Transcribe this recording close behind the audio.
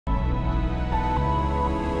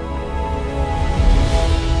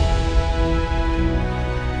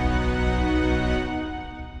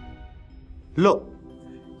Look,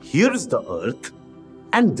 here is the Earth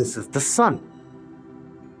and this is the Sun.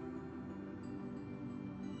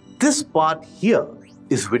 This part here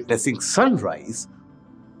is witnessing sunrise,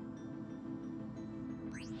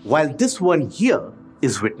 while this one here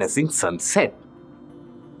is witnessing sunset.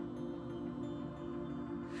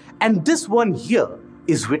 And this one here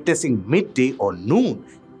is witnessing midday or noon.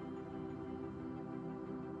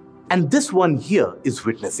 And this one here is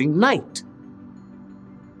witnessing night.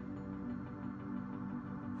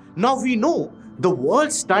 Now we know the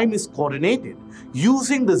world's time is coordinated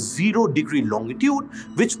using the 0-degree longitude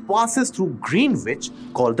which passes through Greenwich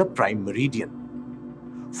called the prime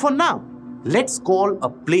meridian. For now, let's call a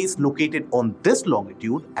place located on this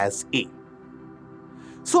longitude as A.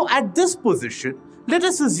 So at this position, let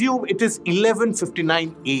us assume it is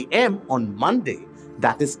 11:59 a.m. on Monday,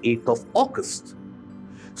 that is 8th of August.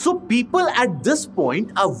 So people at this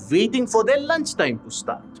point are waiting for their lunchtime to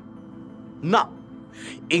start. Now,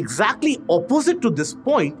 exactly opposite to this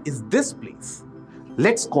point is this place.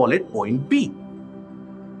 Let's call it point B.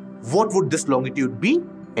 What would this longitude be?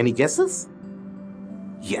 Any guesses?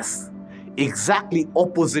 Yes, exactly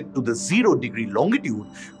opposite to the 0-degree longitude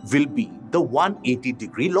will be the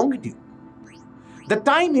 180-degree longitude. The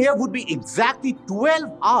time here would be exactly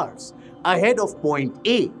 12 hours ahead of point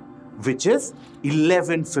A, which is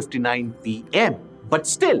 11:59 p.m. But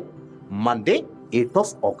still, Monday, 8th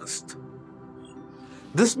of August.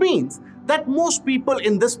 This means that most people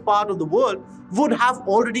in this part of the world would have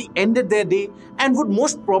already ended their day and would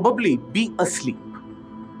most probably be asleep.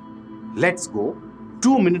 Let's go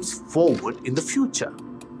 2 minutes forward in the future.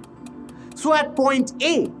 So at point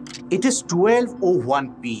A, it is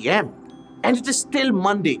 12:01 p.m. and it is still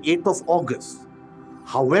Monday, 8th of August.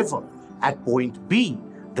 However, at point B,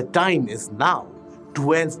 the time is now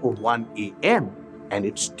 12:01 a.m. and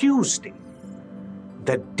it's Tuesday.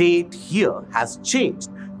 The date here has changed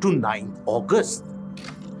to 9th August.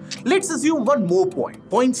 Let's assume one more point,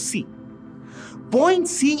 point C. Point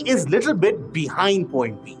C is little bit behind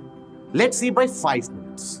point B. Let's say by 5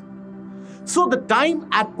 minutes. So the time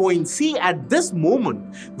at point C at this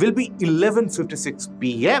moment will be 11:56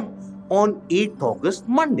 p.m. on 8th August,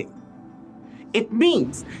 Monday. It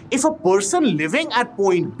means if a person living at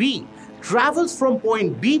point B travels from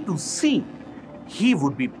point B to C, he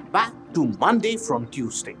would be back to Monday from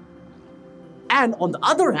Tuesday. And on the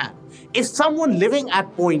other hand, if someone living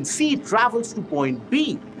at point C travels to point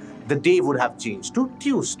B, the day would have changed to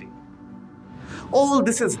Tuesday. All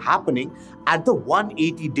this is happening at the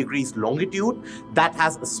 180 degrees longitude that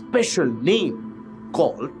has a special name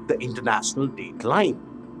called the International Date Line.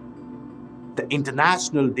 The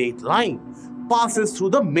International Date Line passes through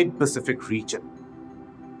the mid-Pacific region.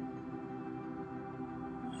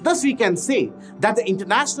 Thus, we can say that the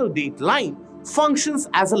International Date Line functions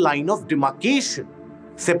as a line of demarcation,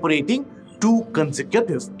 separating two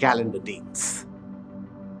consecutive calendar dates.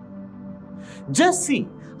 Just see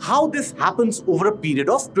how this happens over a period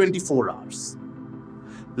of 24 hours.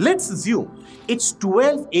 Let's assume it's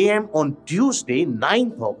 12 a.m. on Tuesday,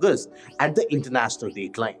 9th August at the International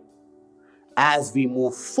Date Line. As we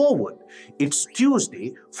move forward, it's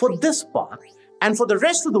Tuesday for this part, and for the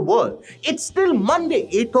rest of the world, it's still Monday,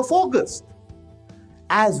 8th of August.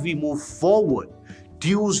 As we move forward,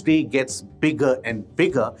 Tuesday gets bigger and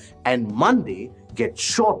bigger, and Monday gets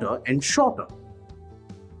shorter and shorter.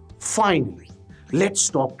 Finally, let's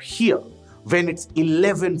stop here when it's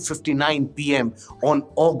 11:59 p.m. on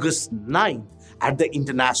August 9th at the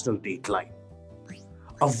International Date Line.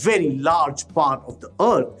 A very large part of the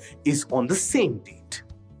Earth is on the same date.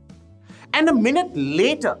 And a minute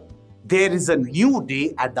later, there is a new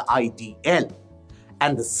day at the IDL,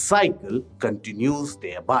 and the cycle continues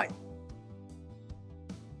thereby.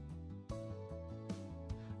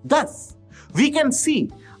 Thus, we can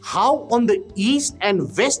see how on the east and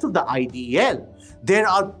west of the IDL, there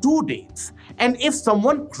are two dates, and if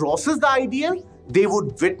someone crosses the IDL, they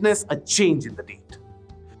would witness a change in the date.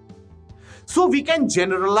 So we can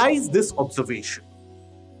generalize this observation.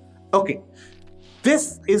 Okay,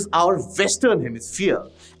 this is our Western Hemisphere,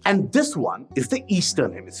 and this one is the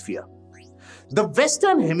Eastern Hemisphere. The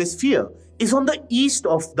Western Hemisphere is on the east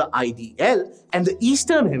of the IDL, and the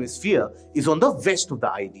Eastern Hemisphere is on the west of the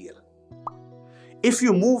IDL. If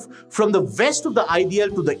you move from the west of the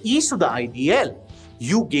IDL to the east of the IDL,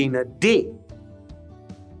 you gain a day.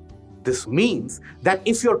 This means that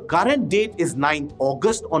if your current date is 9th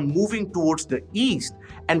August, on moving towards the east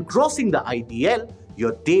and crossing the IDL,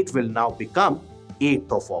 your date will now become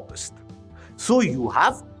 8th of August. So you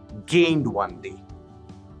have gained one day.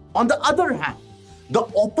 On the other hand, the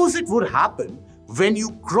opposite would happen when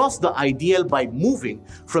you cross the ideal by moving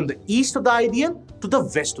from the east of the ideal to the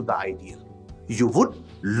west of the ideal. You would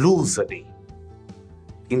lose a day.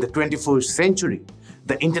 In the 21st century,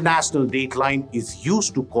 the international date line is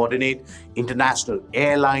used to coordinate international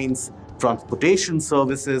airlines, transportation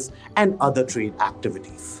services, and other trade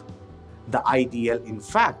activities. The ideal, in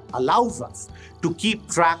fact, allows us to keep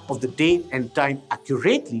track of the date and time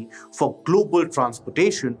accurately for global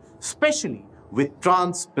transportation, especially with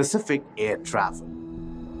trans-Pacific air travel.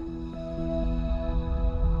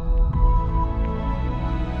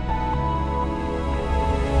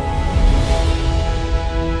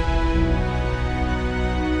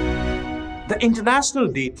 The international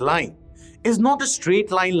date line is not a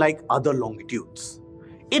straight line like other longitudes.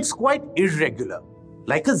 It's quite irregular,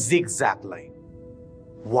 like a zigzag line.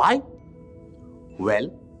 Why?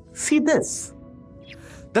 Well, see this.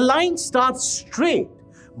 The line starts straight,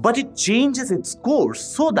 but it changes its course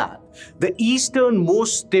so that the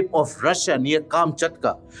easternmost tip of Russia near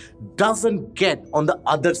Kamchatka doesn't get on the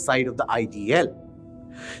other side of the IDL.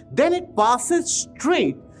 Then it passes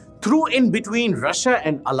straight through in between Russia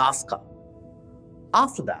and Alaska.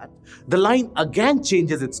 After that, the line again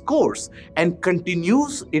changes its course and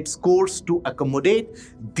continues its course to accommodate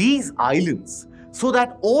these islands so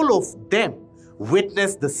that all of them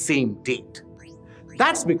witness the same date.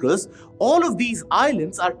 That's because all of these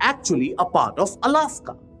islands are actually a part of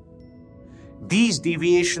Alaska. These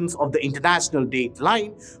deviations of the international date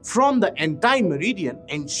line from the anti-meridian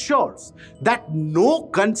ensures that no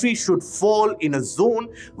country should fall in a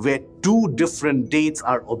zone where two different dates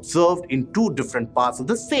are observed in two different parts of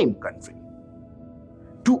the same country.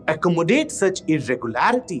 To accommodate such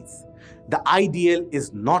irregularities, the ideal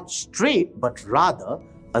is not straight but rather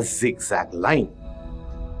a zigzag line.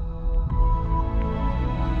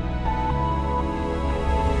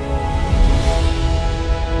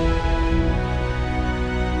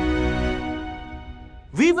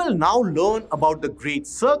 We will now learn about the great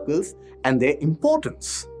circles and their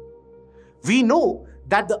importance. We know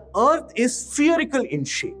that the Earth is spherical in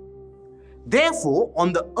shape. Therefore,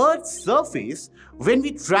 on the Earth's surface, when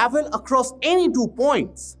we travel across any 2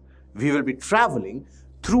 points, we will be traveling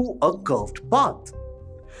through a curved path.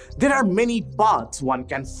 There are many paths one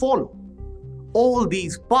can follow. All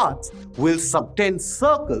these paths will subtend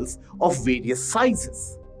circles of various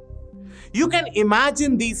sizes. You can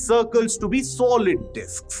imagine these circles to be solid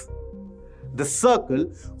disks. The circle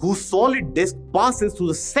whose solid disk passes through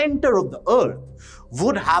the center of the Earth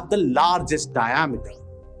would have the largest diameter.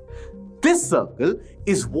 This circle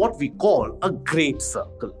is what we call a great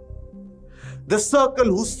circle. The circle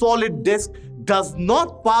whose solid disk does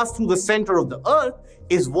not pass through the center of the Earth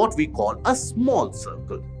is what we call a small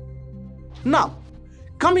circle. Now,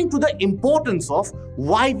 coming to the importance of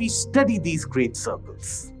why we study these great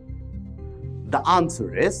circles. The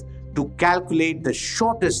answer is to calculate the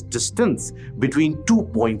shortest distance between 2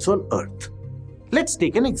 points on Earth. Let's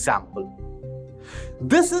take an example.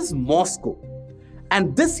 This is Moscow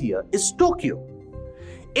and this here is Tokyo.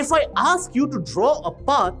 If I ask you to draw a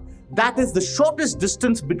path that is the shortest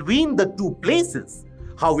distance between the two places,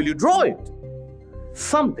 how will you draw it?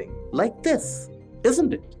 Something like this,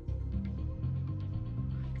 isn't it?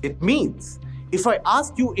 It means if I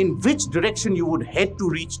ask you in which direction you would head to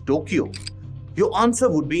reach Tokyo, your answer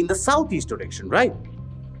would be in the southeast direction, right?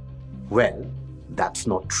 Well, that's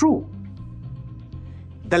not true.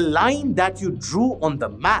 The line that you drew on the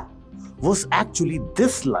map was actually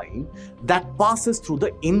this line that passes through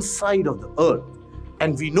the inside of the Earth.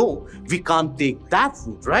 And we know we can't take that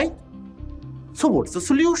route, right? So what's the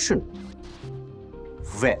solution?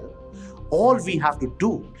 Well, all we have to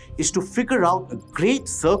do is to figure out a great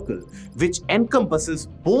circle which encompasses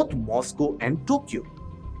both Moscow and Tokyo.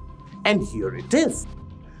 And here it is.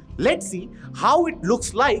 Let's see how it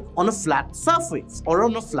looks like on a flat surface or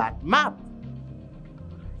on a flat map.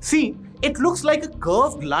 See, it looks like a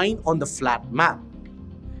curved line on the flat map.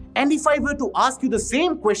 And if I were to ask you the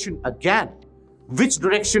same question again, which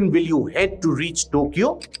direction will you head to reach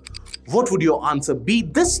Tokyo? What would your answer be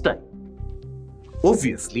this time?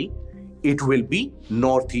 Obviously, it will be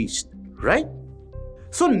northeast, right?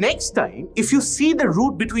 So next time, if you see the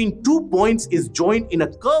route between 2 points is joined in a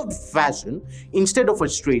curved fashion instead of a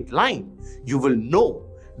straight line, you will know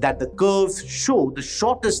that the curves show the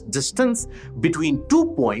shortest distance between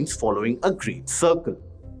 2 points following a great circle.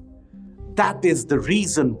 That is the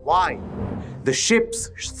reason why the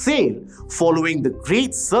ships sail following the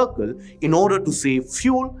great circle in order to save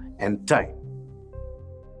fuel and time.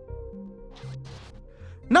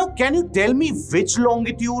 Now, can you tell me which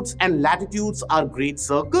longitudes and latitudes are great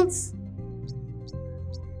circles?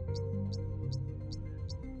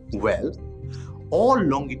 Well, all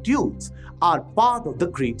longitudes are part of the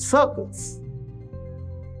great circles.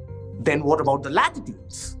 Then what about the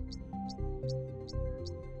latitudes?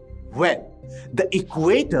 Well, the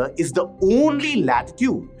equator is the only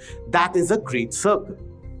latitude that is a great circle.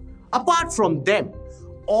 Apart from them,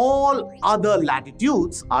 all other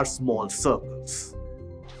latitudes are small circles.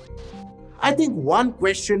 I think one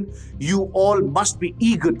question you all must be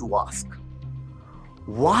eager to ask.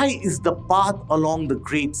 Why is the path along the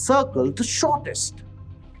great circle the shortest?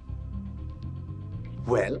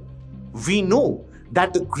 Well, we know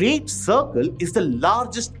that the great circle is the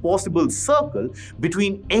largest possible circle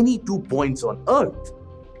between any 2 points on Earth.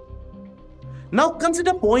 Now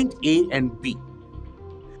consider point A and B.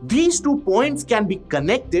 These 2 points can be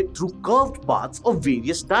connected through curved paths of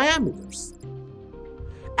various diameters.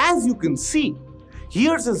 As you can see,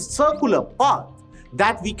 here's a circular path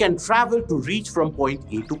that we can travel to reach from point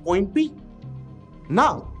A to point B.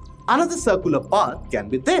 Now, another circular path can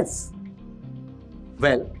be this.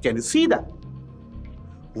 Well, can you see that?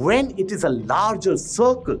 When it is a larger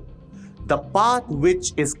circle, the path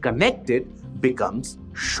which is connected becomes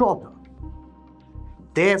shorter.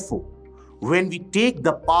 Therefore, when we take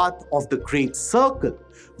the path of the great circle,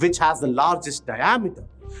 which has the largest diameter,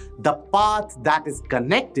 the path that is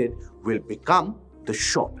connected will become the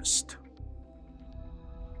shortest.